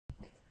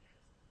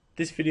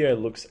This video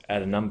looks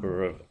at a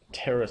number of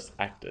terrorist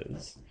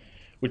actors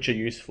which are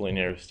useful in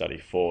Area of Study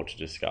 4 to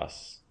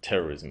discuss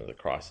terrorism as a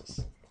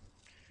crisis.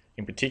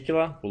 In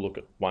particular, we'll look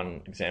at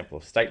one example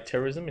of state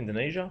terrorism,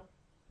 Indonesia,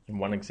 and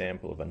one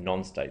example of a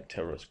non-state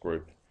terrorist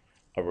group,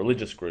 a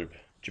religious group,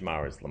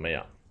 Jemaah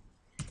Islamiyah.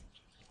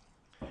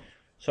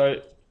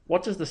 So,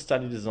 what does the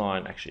study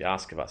design actually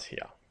ask of us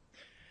here?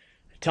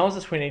 It tells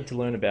us we need to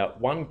learn about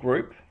one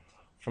group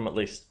from at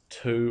least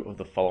two of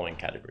the following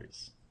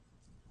categories.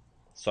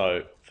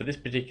 So, for this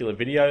particular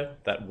video,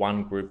 that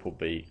one group will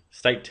be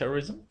state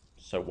terrorism,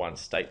 so one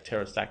state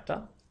terrorist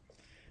actor,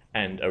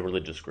 and a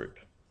religious group,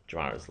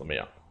 Jemaah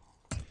Islamiyah.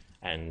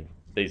 And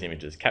these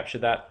images capture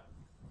that.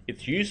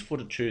 It's useful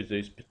to choose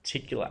these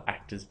particular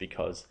actors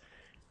because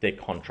they're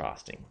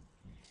contrasting.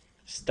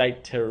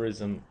 State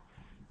terrorism,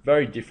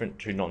 very different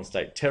to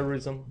non-state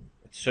terrorism.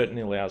 It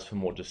certainly allows for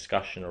more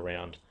discussion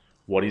around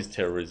what is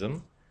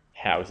terrorism,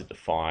 how is it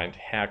defined,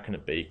 how can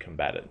it be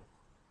combated.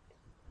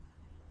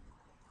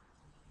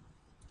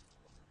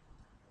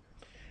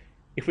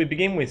 If we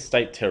begin with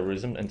state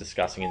terrorism and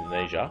discussing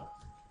Indonesia,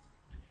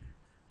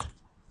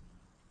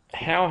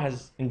 how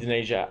has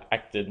Indonesia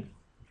acted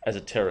as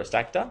a terrorist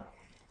actor?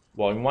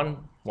 Well, in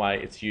one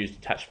way it's used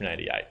Attachment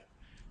 88,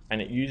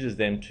 and it uses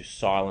them to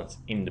silence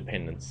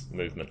independence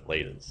movement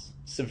leaders,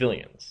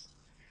 civilians.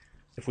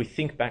 If we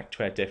think back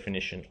to our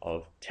definition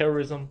of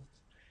terrorism,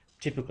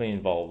 typically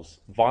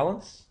involves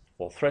violence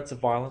or threats of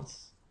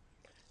violence,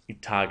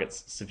 it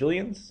targets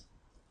civilians,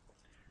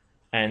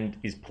 and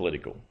is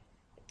political.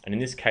 And in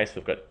this case,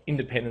 we've got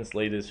independence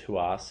leaders who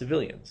are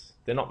civilians.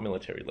 They're not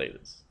military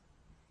leaders.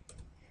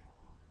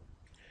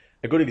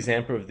 A good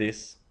example of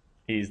this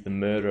is the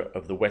murder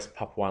of the West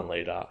Papuan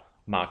leader,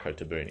 Marco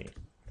Tabuni.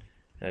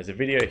 And there's a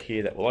video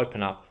here that will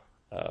open up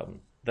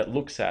that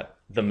looks at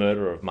the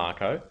murder of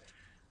Marco,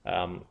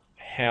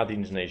 how the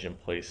Indonesian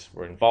police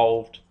were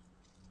involved,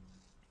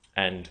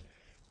 and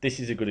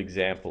this is a good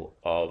example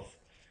of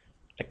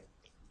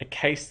a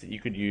case that you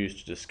could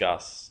use to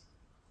discuss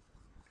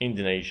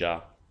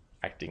Indonesia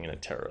acting in a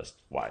terrorist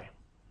way.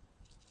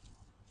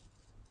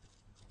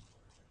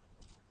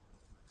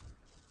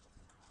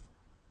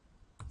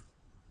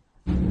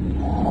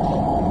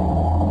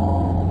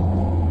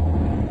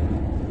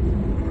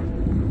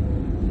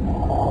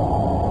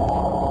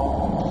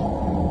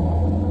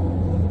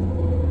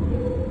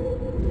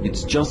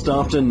 It's just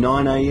after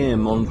 9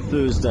 a.m. on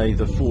Thursday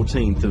the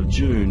 14th of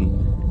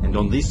June, and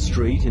on this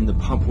street in the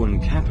Papuan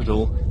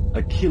capital,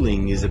 a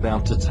killing is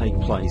about to take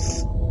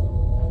place.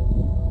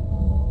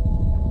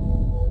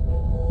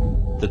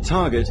 The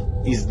target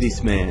is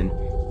this man,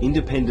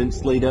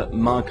 independence leader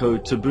Marco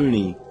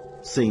Tabuni,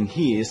 seen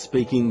here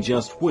speaking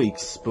just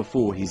weeks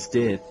before his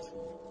death.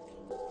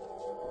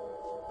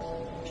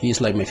 He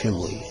is like my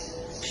family.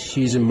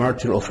 He is a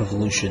martyr of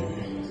revolution.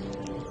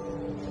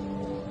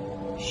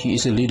 He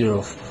is a leader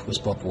of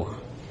West Papua.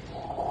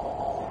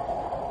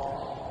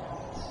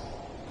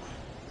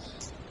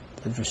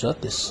 I've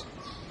researched this.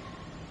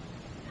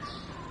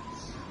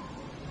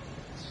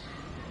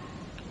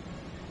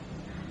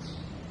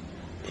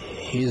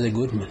 He is a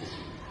good man.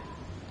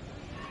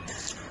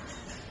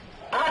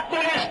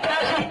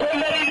 Administrasi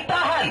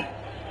pemerintahan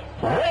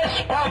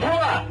West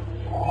Papua.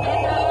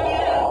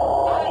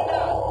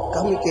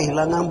 Kami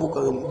kehilangan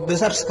bukan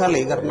besar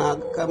sekali karena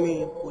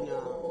kami punya.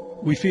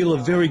 We feel a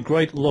very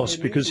great loss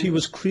because he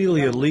was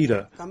clearly a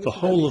leader. The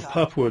whole of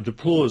Papua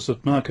deplores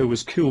that Marco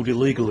was killed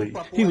illegally.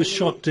 He was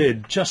shot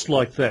dead just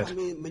like that,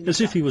 as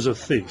if he was a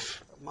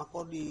thief.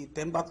 Marco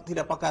ditembak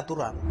tidak pakai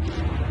aturan.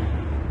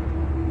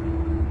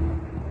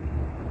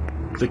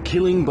 The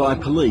killing by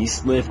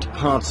police left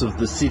parts of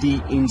the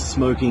city in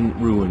smoking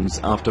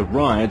ruins after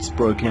riots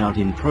broke out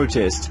in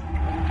protest.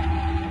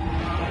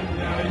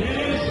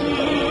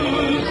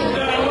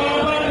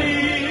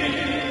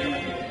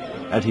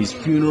 At his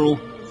funeral,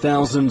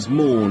 thousands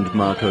mourned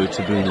Marco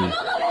Tabuni.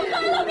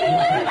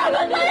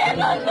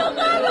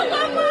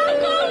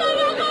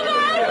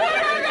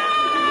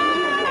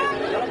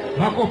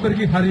 Marco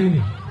pergi hari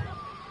ini.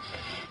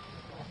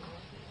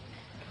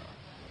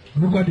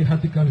 Luka di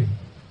hati kami.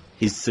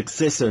 His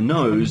successor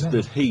knows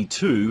that he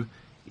too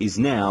is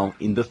now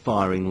in the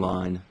firing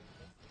line.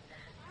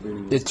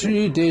 The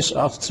 3 days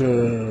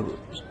after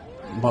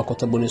Marco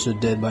Tabuni was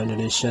dead by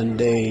Indonesian,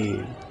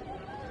 they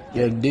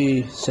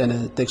sent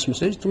a text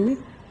message to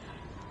me.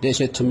 They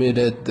said to me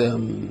that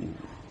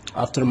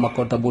after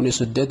Marco Tabuni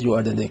is dead, you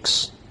are the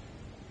next.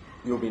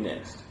 You'll be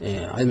next.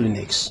 Yeah, I'll be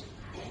next.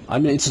 I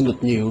mean, it's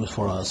not new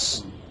for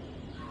us.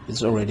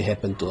 It's already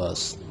happened to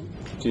us.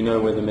 Do you know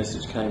where the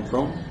message came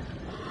from?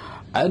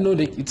 I know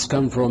that it's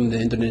come from the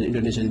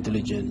Indonesian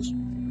intelligence.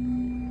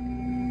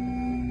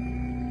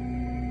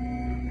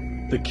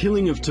 The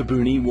killing of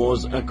Tabuni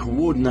was a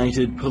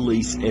coordinated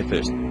police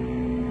effort.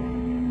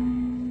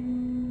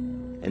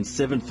 And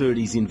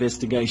 730's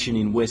investigation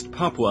in West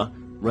Papua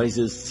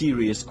raises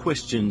serious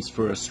questions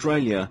for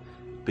Australia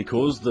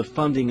because the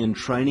funding and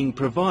training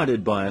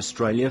provided by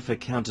Australia for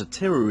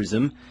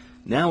counter-terrorism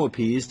now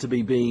appears to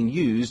be being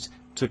used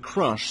to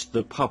crush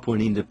the Papuan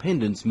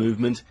independence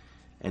movement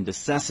and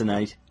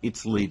assassinate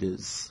its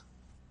leaders.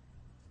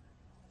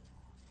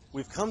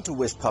 We've come to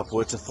West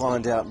Papua to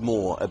find out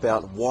more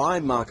about why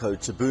Marco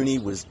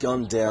Tabuni was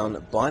gunned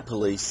down by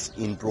police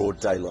in broad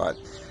daylight.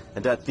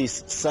 And at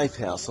this safe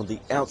house on the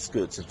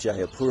outskirts of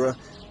Jayapura,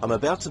 I'm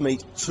about to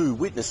meet two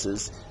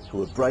witnesses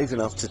who are brave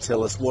enough to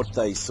tell us what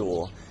they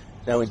saw.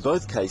 Now, in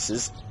both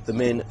cases, the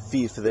men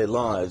fear for their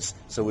lives,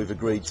 so we've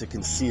agreed to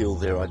conceal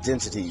their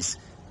identities.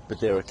 But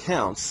their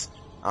accounts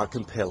are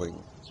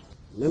compelling.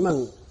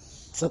 As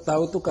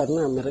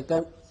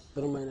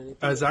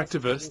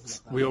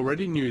activists, we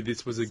already knew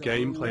this was a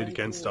game played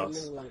against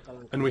us,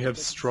 and we have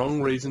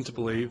strong reason to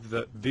believe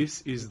that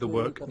this is the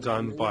work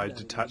done by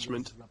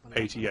Detachment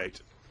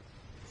 88.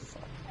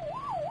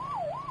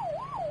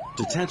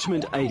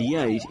 Detachment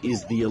 88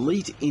 is the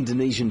elite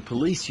Indonesian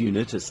police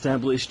unit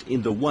established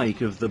in the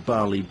wake of the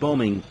Bali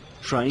bombing,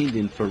 trained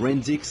in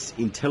forensics,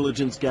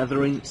 intelligence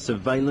gathering,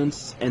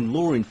 surveillance and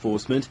law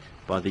enforcement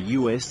by the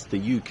US,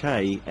 the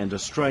UK and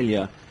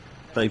Australia.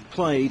 They've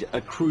played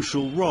a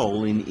crucial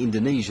role in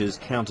Indonesia's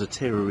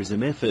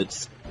counter-terrorism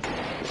efforts.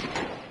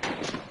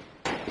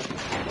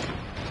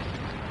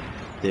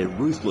 They're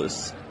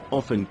ruthless,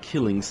 often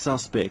killing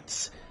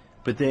suspects,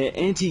 but their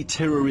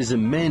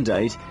anti-terrorism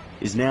mandate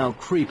is now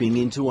creeping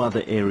into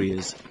other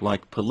areas,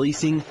 like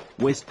policing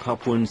West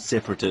Papuan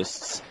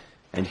separatists,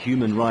 and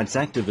human rights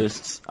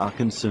activists are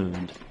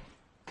concerned.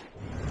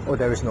 Oh,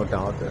 there is no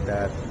doubt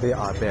that they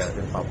are there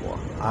in Papua.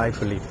 I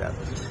believe that.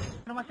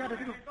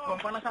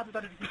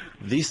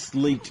 This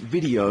leaked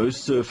video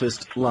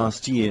surfaced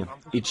last year.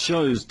 It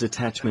shows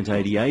Detachment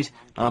 88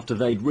 after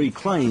they'd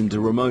reclaimed a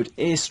remote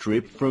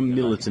airstrip from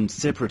militant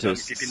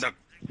separatists.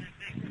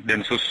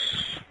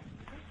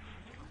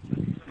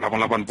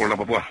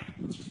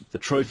 The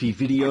trophy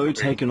video,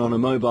 taken on a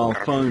mobile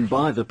phone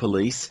by the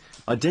police,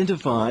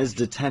 identifies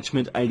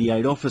Detachment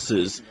 88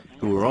 officers,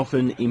 who are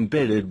often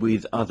embedded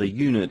with other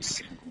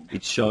units.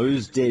 It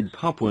shows dead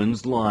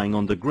Papuans lying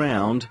on the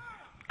ground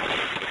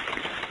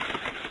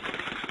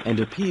and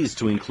appears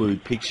to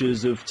include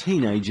pictures of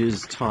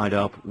teenagers tied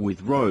up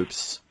with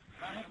ropes.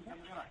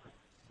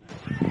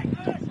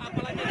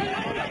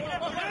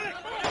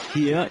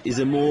 Here is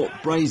a more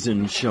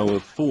brazen show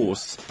of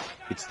force.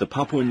 It's the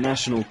Papuan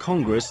National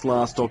Congress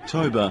last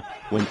October,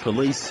 when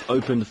police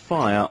opened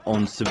fire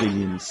on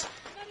civilians.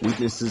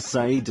 Witnesses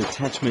say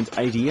Detachment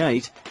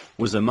 88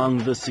 was among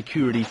the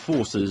security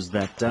forces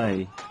that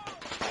day.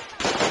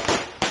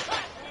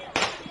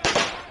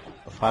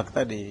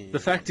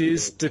 The fact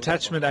is,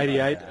 Detachment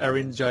 88 are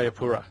in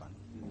Jayapura.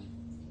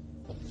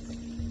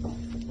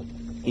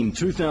 In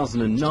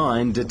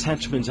 2009,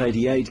 Detachment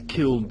 88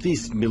 killed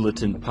this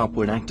militant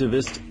Papuan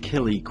activist,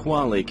 Kelly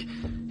Kwalik.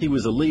 He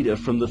was a leader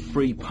from the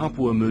Free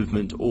Papua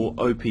Movement, or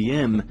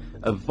OPM,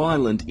 a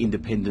violent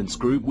independence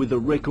group with a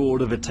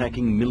record of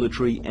attacking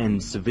military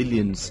and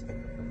civilians.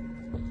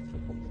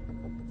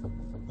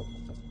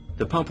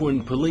 The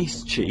Papuan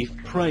police chief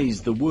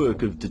praised the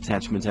work of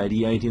Detachment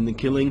 88 in the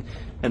killing,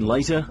 and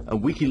later a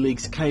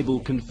WikiLeaks cable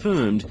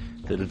confirmed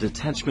that a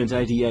Detachment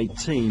 88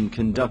 team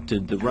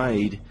conducted the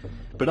raid.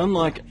 But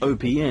unlike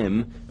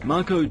OPM,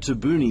 Marco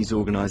Tabuni's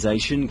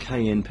organisation,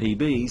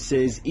 KNPB,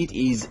 says it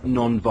is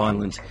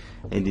non-violent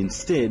and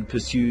instead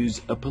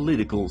pursues a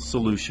political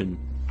solution.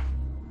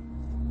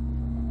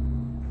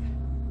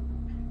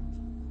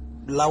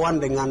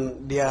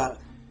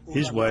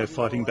 His way of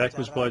fighting back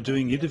was by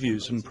doing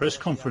interviews and press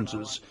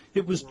conferences.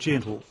 It was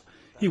gentle.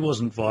 He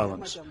wasn't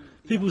violent.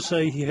 People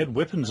say he had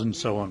weapons and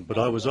so on, but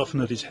I was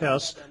often at his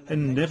house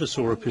and never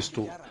saw a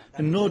pistol,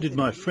 and nor did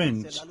my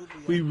friends.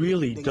 We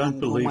really don't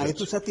believe it.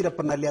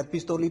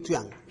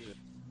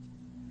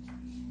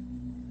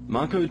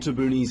 Marco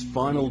Tabuni's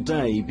final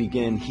day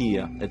began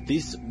here at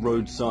this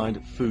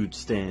roadside food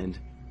stand.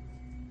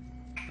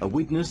 A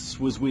witness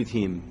was with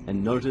him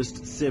and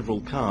noticed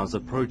several cars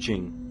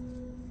approaching.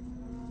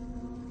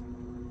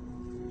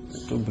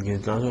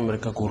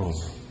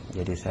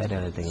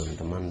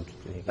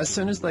 As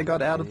soon as they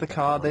got out of the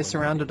car, they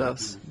surrounded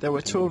us. There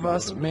were two of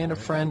us, me and a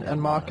friend,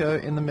 and Marco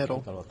in the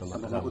middle.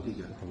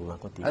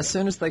 As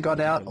soon as they got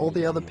out, all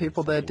the other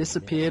people there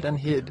disappeared and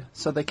hid.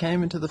 So they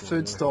came into the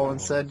food stall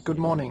and said, "Good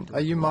morning,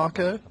 are you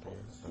Marco?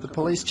 The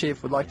police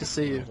chief would like to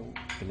see you."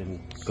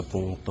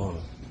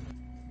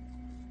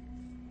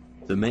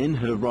 The men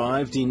had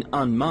arrived in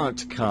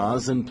unmarked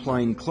cars and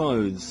plain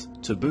clothes.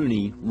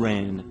 Tabuni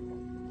ran.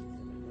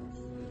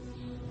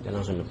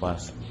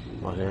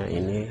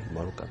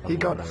 He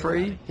got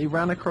free, he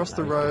ran across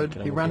the road,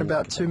 he ran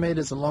about 2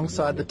 meters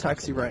alongside the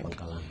taxi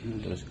rank.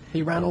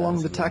 He ran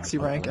along the taxi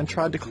rank and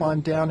tried to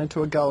climb down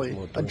into a gully,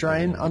 a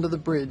drain under the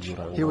bridge.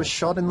 He was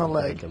shot in the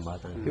leg.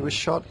 He was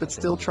shot but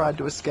still tried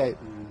to escape.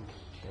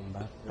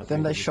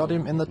 Then they shot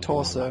him in the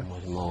torso.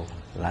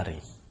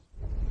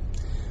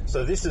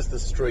 So this is the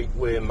street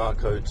where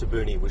Marco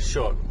Tabuni was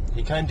shot.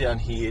 He came down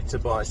here to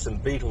buy some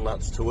betel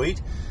nuts to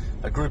eat.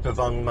 A group of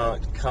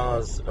unmarked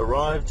cars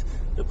arrived.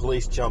 The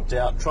police jumped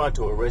out, tried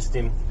to arrest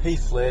him. He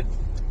fled,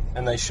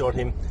 and they shot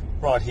him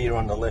right here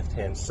on the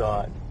left-hand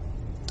side.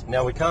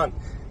 Now, we can't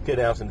get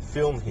out and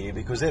film here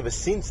because ever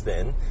since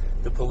then,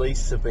 The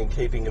police have been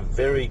keeping a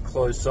very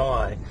close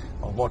eye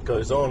on what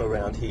goes on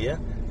around here,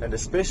 and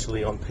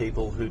especially on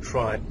people who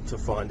try to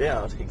find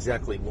out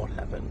exactly what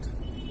happened.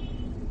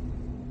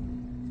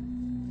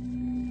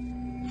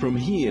 From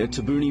here,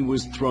 Tabuni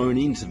was thrown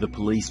into the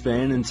police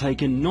van and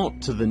taken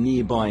not to the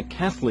nearby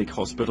Catholic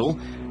hospital,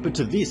 but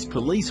to this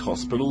police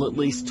hospital at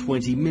least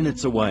 20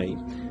 minutes away.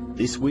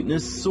 This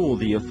witness saw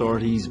the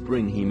authorities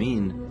bring him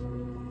in.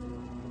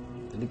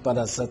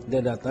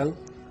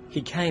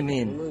 He came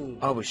in.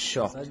 I was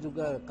shocked.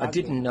 I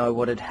didn't know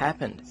what had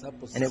happened,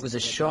 and it was a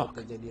shock.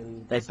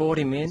 They brought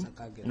him in,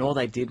 and all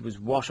they did was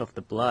wash off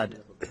the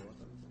blood.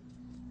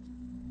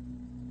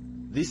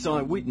 This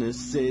eyewitness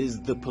says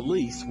the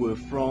police were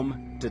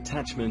from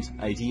Detachment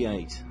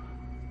 88.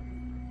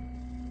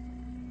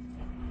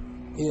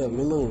 Iya,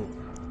 memang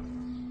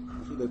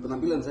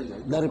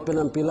dari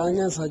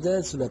penampilannya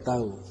saja sudah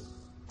tahu.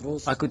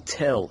 Terus I could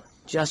tell,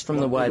 just from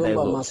the way they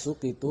looked.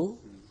 masuk itu,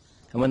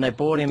 And when they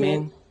brought him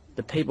in,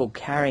 the people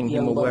carrying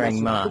him were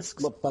wearing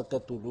masks.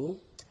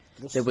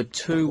 There were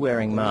two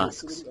wearing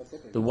masks,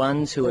 the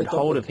ones who had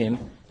hold of him,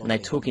 and they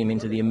took him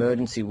into the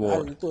emergency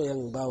ward.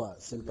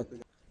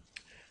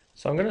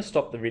 So I'm going to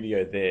stop the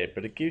video there,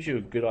 but it gives you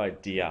a good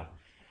idea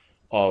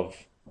of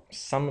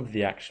some of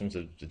the actions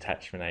of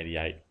Detachment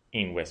 88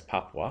 in West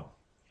Papua,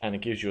 and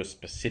it gives you a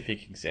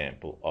specific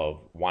example of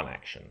one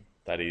action,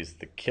 that is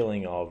the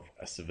killing of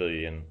a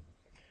civilian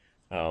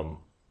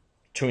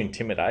to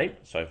intimidate,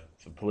 so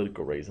for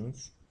political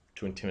reasons,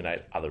 to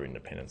intimidate other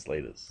independence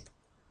leaders.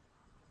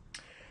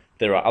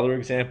 There are other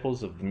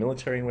examples of the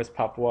military in West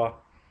Papua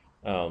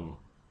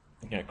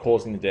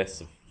causing the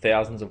deaths of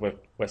thousands of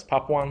West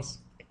Papuans,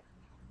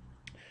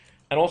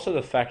 and also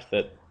the fact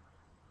that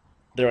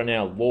there are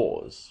now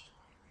laws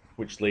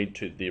which lead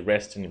to the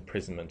arrest and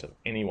imprisonment of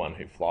anyone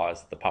who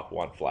flies the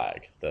Papuan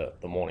flag, the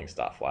Morning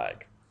Star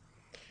flag.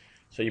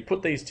 So you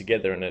put these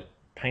together and it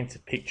paints a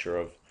picture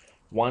of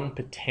one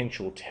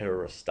potential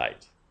terrorist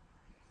state.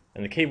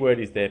 And the key word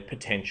is their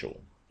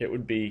potential. It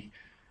would be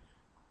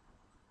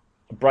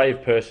a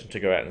brave person to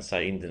go out and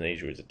say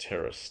Indonesia is a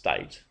terrorist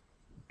state,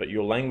 but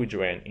your language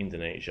around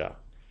Indonesia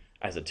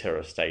as a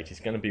terrorist state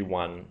is going to be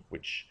one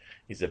which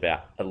is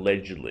about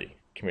allegedly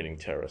committing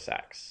terrorist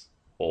acts,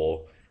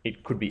 or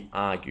it could be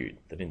argued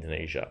that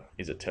Indonesia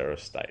is a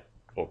terrorist state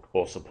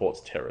or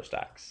supports terrorist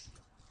acts.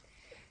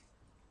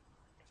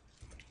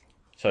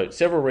 So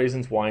several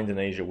reasons why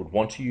Indonesia would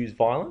want to use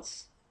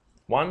violence.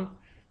 One,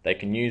 they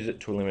can use it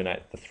to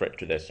eliminate the threat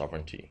to their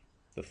sovereignty,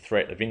 the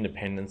threat of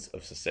independence,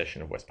 of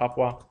secession of West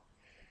Papua.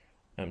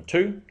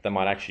 Two, they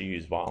might actually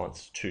use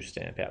violence to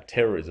stamp out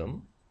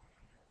terrorism,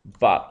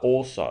 but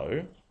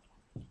also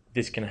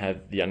this can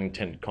have the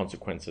unintended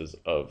consequences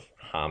of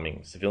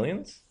harming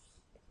civilians.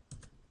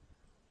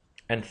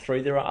 And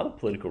three, there are other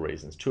political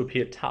reasons to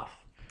appear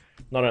tough,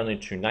 not only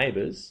to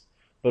neighbours,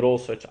 but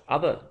also to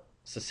other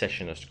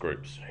secessionist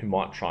groups who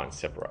might try and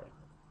separate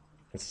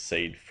and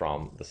secede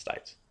from the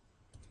state.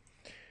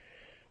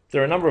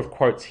 There are a number of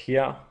quotes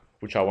here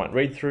which I won't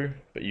read through,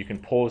 but you can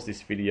pause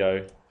this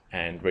video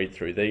and read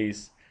through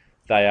these.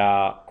 They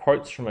are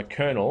quotes from a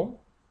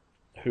colonel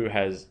who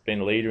has been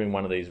a leader in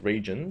one of these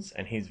regions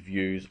and his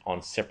views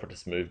on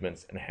separatist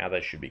movements and how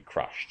they should be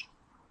crushed.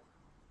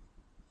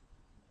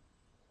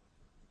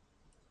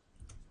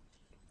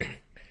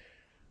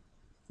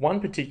 One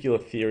particular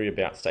theory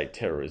about state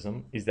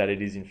terrorism is that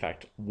it is in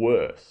fact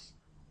worse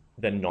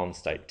than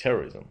non-state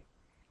terrorism.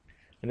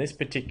 And this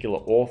particular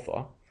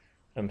author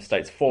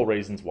states 4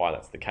 reasons why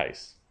that's the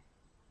case.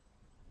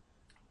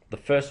 The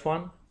first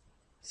one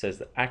says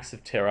that acts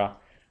of terror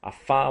are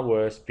far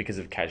worse because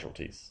of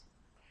casualties.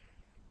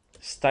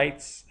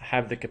 States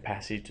have the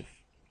capacity to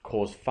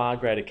cause far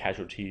greater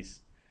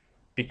casualties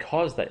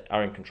because they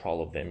are in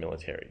control of their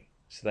military.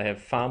 So they have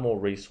far more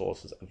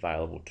resources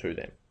available to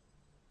them.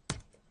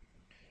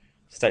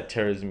 State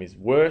terrorism is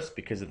worse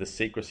because of the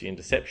secrecy and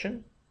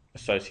deception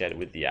associated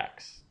with the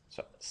acts.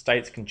 So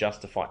states can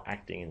justify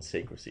acting in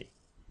secrecy.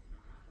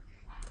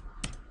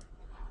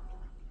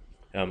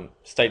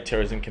 State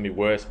terrorism can be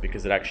worse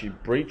because it actually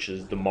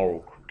breaches the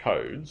moral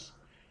codes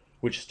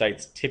which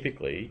states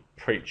typically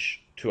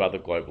preach to other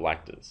global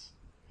actors.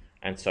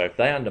 And so if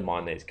they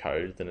undermine these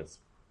codes, then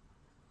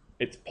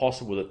it's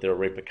possible that there are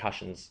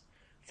repercussions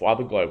for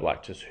other global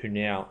actors who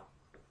now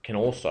can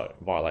also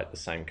violate the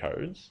same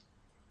codes.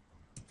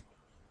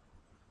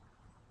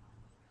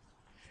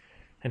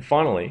 And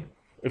finally,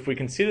 if we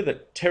consider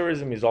that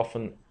terrorism is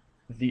often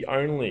the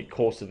only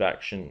course of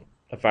action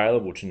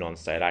available to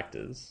non-state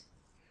actors,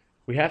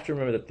 we have to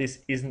remember that this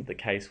isn't the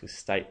case with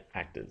state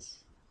actors.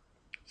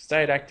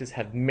 State actors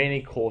have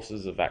many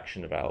courses of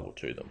action available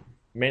to them,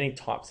 many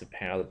types of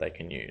power that they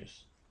can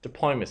use.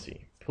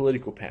 Diplomacy,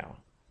 political power,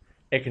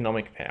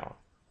 economic power.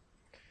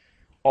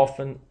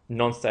 Often,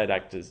 non-state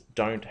actors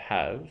don't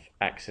have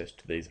access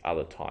to these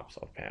other types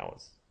of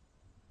powers.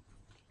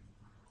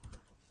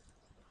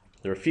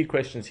 There are a few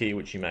questions here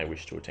which you may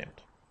wish to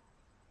attempt.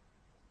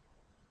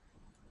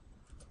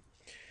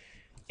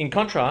 In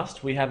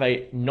contrast, we have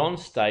a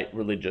non-state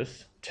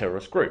religious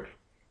terrorist group.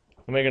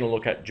 And we're going to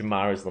look at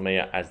Jemaah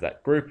Islamiyah as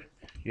that group,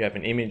 You have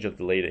an image of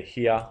the leader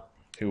here,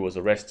 who was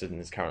arrested and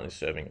is currently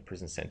serving a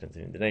prison sentence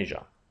in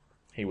Indonesia.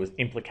 He was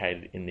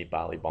implicated in the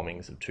Bali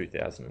bombings of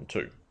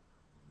 2002.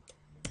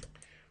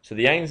 So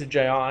the aims of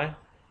JI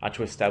are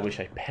to establish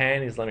a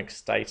pan-Islamic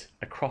state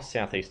across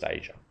Southeast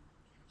Asia.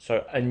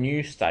 So a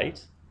new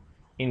state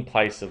in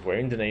place of where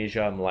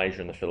Indonesia, Malaysia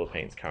and the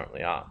Philippines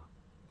currently are.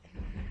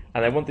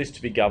 And they want this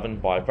to be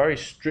governed by a very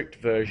strict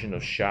version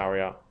of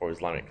Sharia or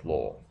Islamic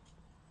law.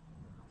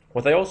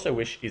 What they also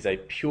wish is a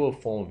pure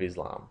form of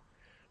Islam,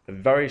 a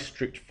very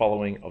strict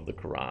following of the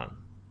Quran.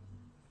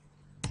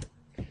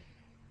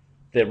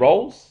 Their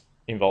roles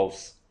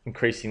involves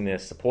increasing their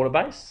supporter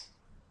base,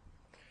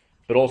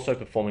 but also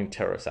performing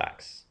terrorist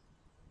acts.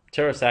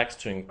 Terrorist acts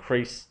to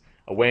increase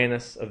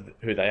awareness of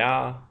who they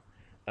are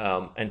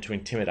and to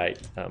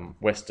intimidate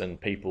Western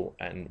people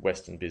and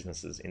Western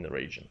businesses in the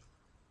region.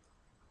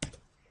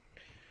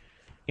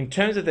 In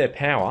terms of their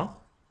power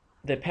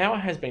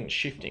has been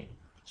shifting.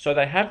 So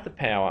they have the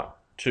power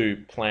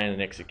to plan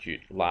and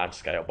execute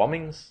large-scale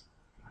bombings,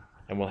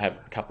 and we'll have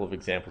a couple of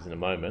examples in a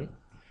moment.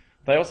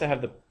 They also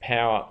have the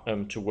power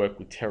to work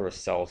with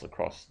terrorist cells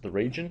across the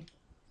region.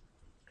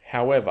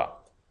 However,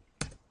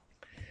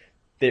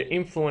 their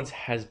influence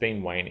has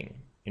been waning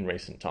in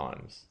recent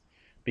times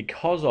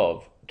because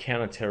of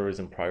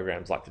counter-terrorism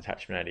programs like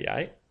Detachment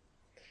 88.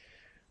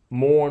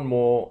 More and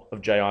more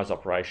of JI's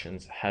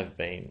operations have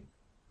been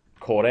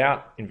caught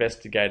out,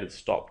 investigated,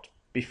 stopped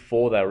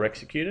before they were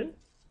executed,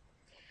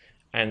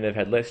 and they've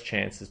had less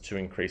chances to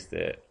increase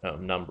their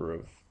number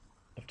of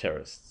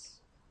terrorists.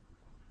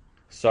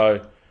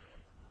 So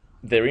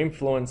their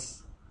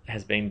influence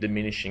has been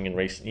diminishing in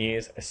recent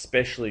years,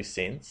 especially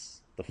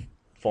since the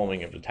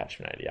forming of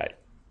Detachment 88.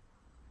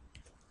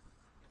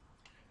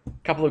 A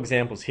couple of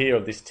examples here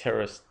of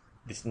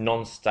this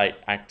non-state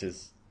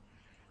actors'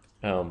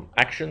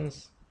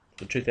 actions.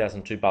 The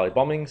 2002 Bali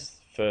bombings,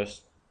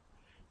 first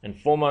and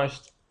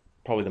foremost,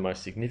 probably the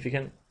most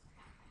significant.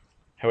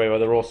 However,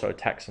 there are also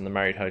attacks on the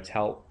Marriott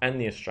Hotel and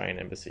the Australian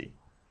Embassy.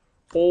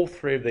 All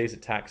three of these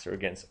attacks are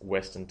against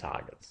Western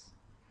targets.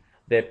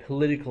 They're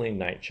political in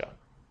nature.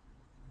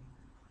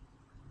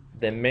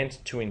 They're meant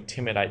to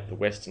intimidate the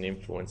Western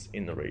influence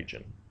in the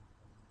region.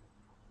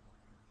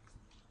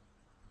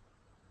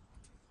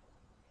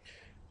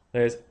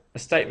 There's a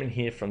statement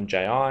here from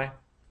JI,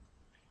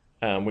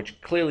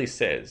 which clearly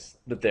says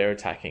that they're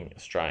attacking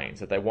Australians,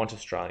 that they want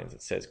Australians.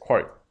 It says,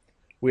 quote,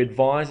 "We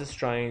advise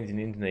Australians in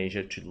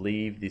Indonesia to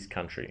leave this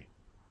country,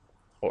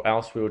 or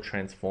else we will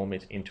transform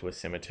it into a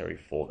cemetery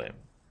for them."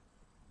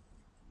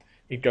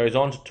 It goes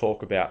on to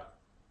talk about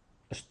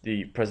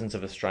the presence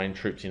of Australian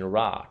troops in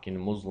Iraq, in a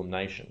Muslim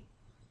nation.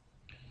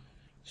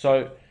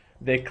 So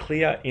they're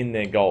clear in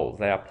their goals.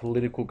 They are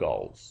political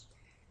goals,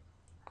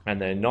 and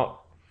they're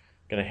not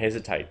going to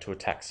hesitate to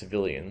attack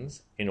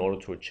civilians in order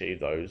to achieve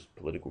those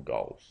political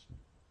goals.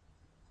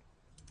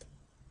 A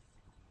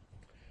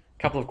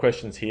couple of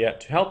questions here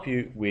to help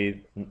you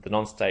with the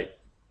non-state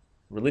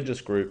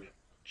religious group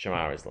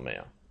Jamaah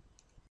Islamiyah.